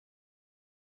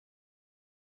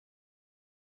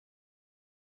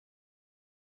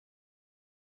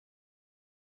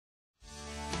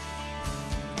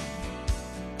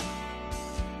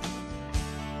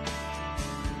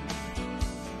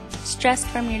stressed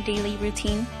from your daily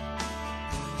routine?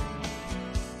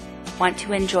 Want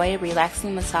to enjoy a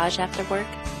relaxing massage after work?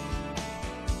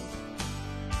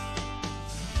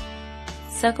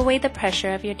 Soak away the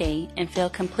pressure of your day and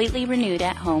feel completely renewed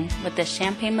at home with the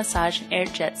Champagne Massage Air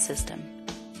Jet System.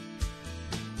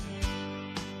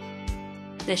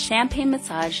 The Champagne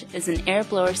Massage is an air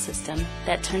blower system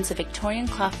that turns a Victorian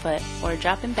clawfoot or a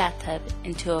drop-in bathtub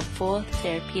into a full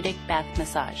therapeutic bath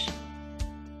massage.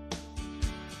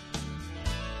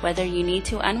 Whether you need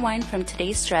to unwind from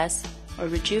today's stress or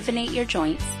rejuvenate your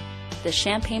joints, the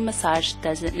Champagne Massage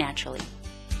does it naturally.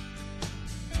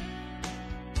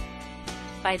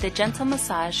 By the gentle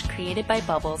massage created by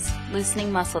bubbles,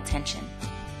 loosening muscle tension.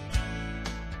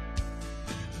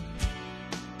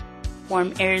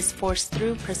 Warm air is forced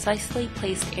through precisely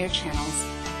placed air channels.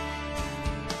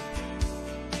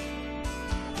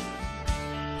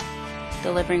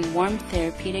 Delivering warm,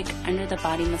 therapeutic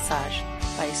under-the-body massage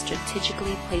by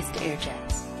strategically placed air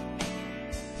jets.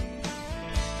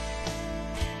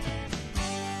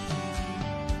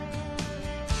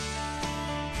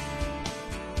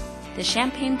 The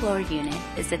Champagne Blower unit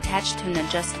is attached to an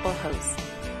adjustable hose.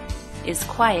 It is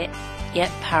quiet,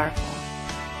 yet powerful,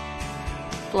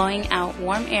 blowing out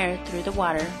warm air through the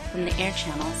water from the air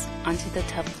channels onto the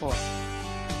tub floor.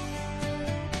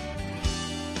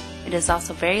 It is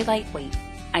also very lightweight,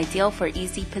 ideal for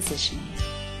easy positioning.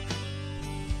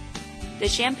 The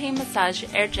Champagne Massage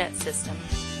Air Jet System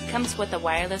comes with a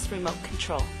wireless remote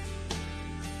control,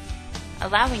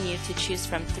 allowing you to choose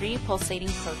from 3 pulsating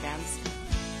programs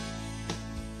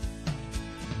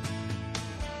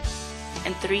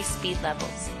and 3 speed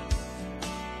levels.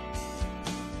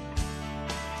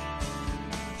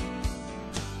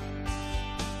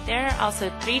 There are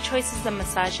also 3 choices of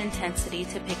massage intensity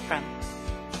to pick from.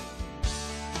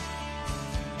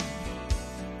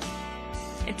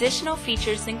 Additional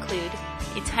features include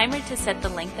a timer to set the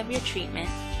length of your treatment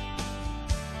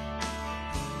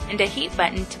and a heat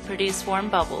button to produce warm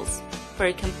bubbles for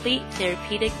a complete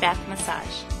therapeutic bath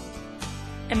massage.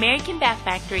 American Bath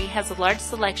Factory has a large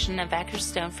selection of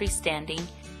Acrostone freestanding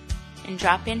and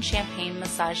drop-in champagne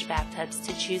massage bathtubs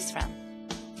to choose from.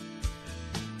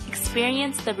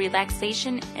 Experience the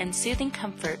relaxation and soothing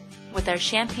comfort with our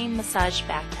Champagne Massage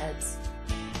bathtubs.